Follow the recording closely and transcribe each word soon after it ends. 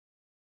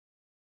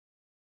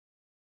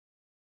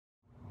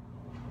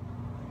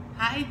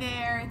Hi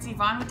there, it's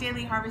Yvonne with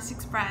Daily Harvest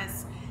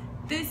Express.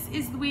 This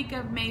is the week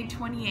of May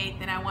 28th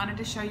and I wanted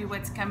to show you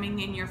what's coming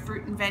in your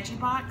fruit and veggie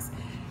box.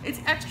 It's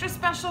extra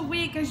special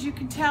week, as you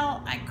can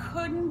tell. I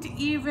couldn't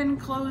even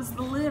close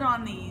the lid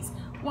on these.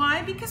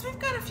 Why? Because we've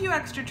got a few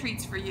extra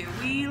treats for you.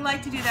 We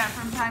like to do that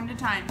from time to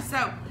time.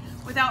 So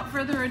without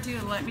further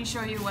ado, let me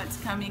show you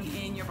what's coming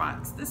in your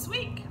box this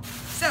week.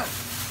 So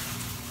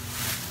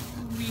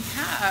we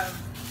have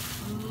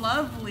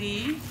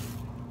lovely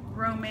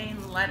romaine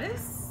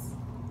lettuce.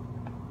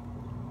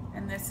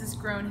 And this is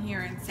grown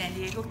here in San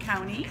Diego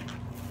County,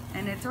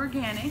 and it's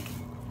organic.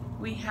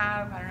 We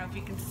have, I don't know if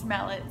you can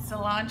smell it,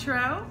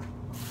 cilantro.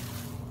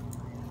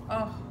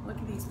 Oh, look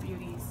at these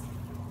beauties.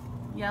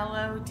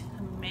 Yellow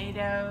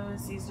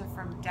tomatoes. These are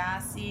from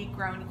Dassey,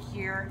 grown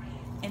here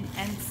in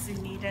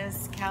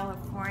Encinitas,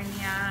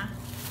 California.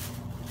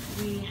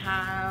 We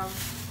have,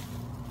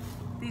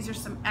 these are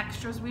some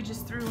extras. We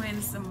just threw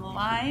in some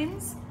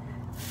limes,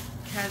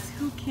 because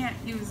who can't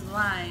use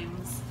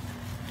limes?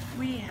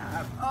 We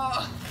have,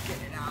 oh, get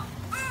it out.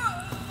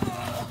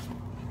 Oh.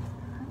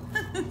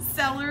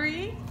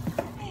 Celery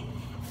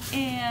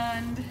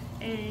and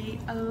a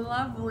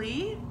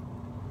lovely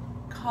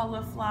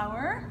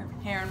cauliflower. I have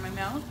hair in my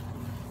mouth.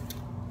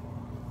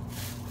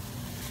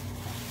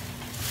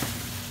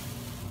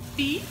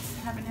 Beets.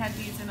 Haven't had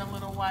these in a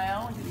little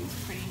while. Look at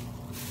these pretty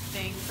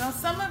things. So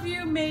some of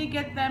you may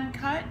get them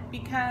cut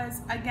because,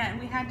 again,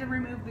 we had to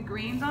remove the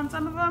greens on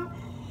some of them.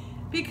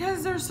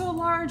 Because they're so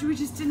large, we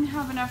just didn't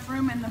have enough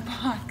room in the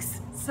box.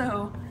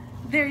 So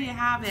there you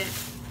have it.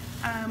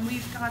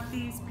 We've got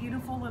these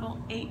beautiful little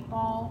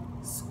 8-ball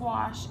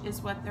squash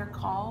is what they're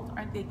called.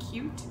 Aren't they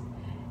cute?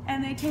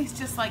 And they taste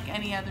just like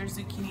any other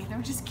zucchini.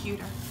 They're just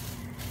cuter.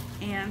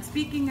 And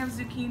speaking of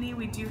zucchini,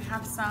 we do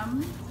have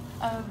some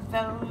of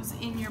those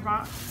in your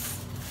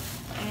box.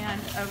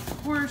 And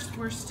of course,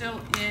 we're still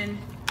in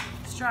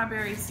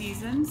strawberry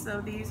season,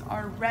 so these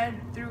are red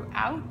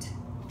throughout.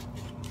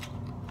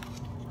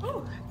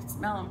 Oh, I can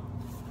smell them.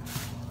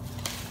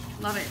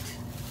 Love it.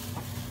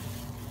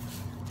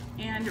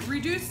 And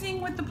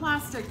reducing with the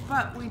plastic,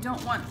 but we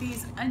don't want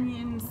these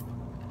onions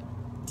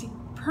to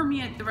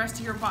permeate the rest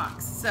of your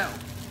box. So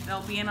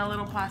they'll be in a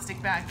little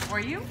plastic bag for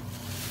you.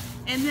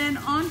 And then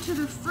onto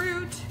the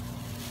fruit,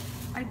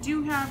 I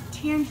do have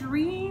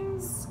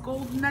tangerines,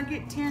 gold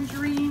nugget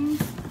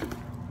tangerines.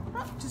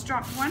 Oh, just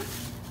dropped one.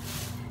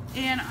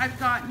 And I've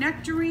got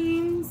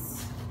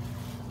nectarines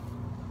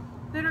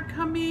that are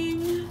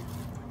coming.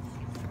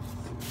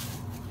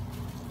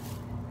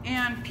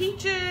 And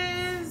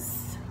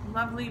peaches,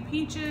 lovely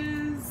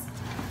peaches,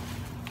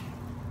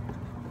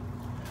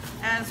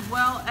 as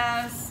well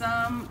as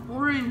some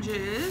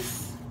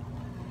oranges,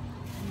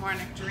 more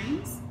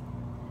nectarines,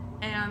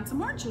 and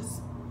some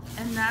oranges.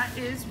 And that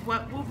is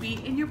what will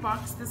be in your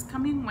box this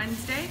coming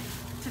Wednesday,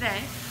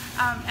 today,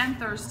 and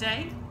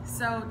Thursday.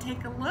 So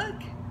take a look.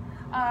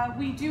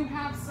 We do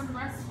have some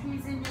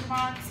recipes in your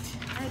box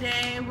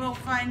today. We'll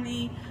find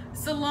the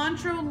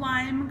cilantro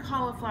lime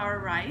cauliflower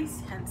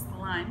rice, hence the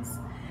limes,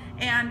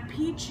 and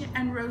peach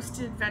and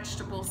roasted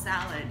vegetable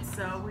salad.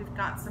 So we've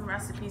got some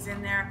recipes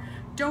in there.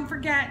 Don't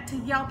forget to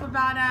Yelp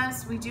about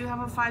us. We do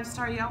have a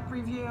 5-star Yelp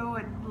review.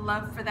 I'd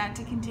love for that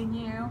to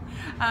continue.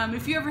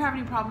 If you ever have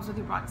any problems with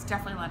your box,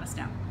 definitely let us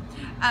know.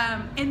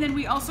 And then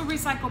we also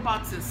recycle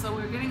boxes. So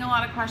we're getting a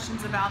lot of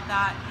questions about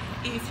that.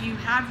 If you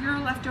have your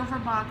leftover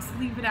box,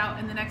 leave it out,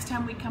 and the next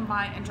time we come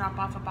by and drop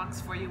off a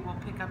box for you, we'll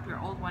pick up your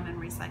old one and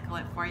recycle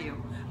it for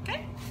you.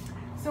 Okay?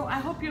 So I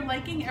hope you're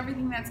liking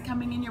everything that's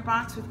coming in your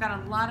box. We've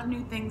got a lot of new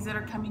things that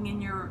are coming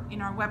in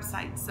our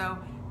website, so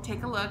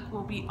take a look.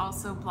 We'll be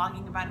also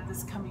blogging about it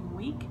this coming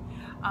week.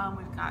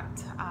 We've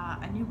got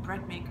a new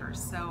bread maker,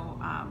 so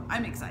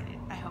I'm excited.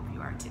 I hope you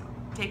are too.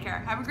 Take care.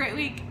 Have a great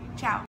week. Ciao.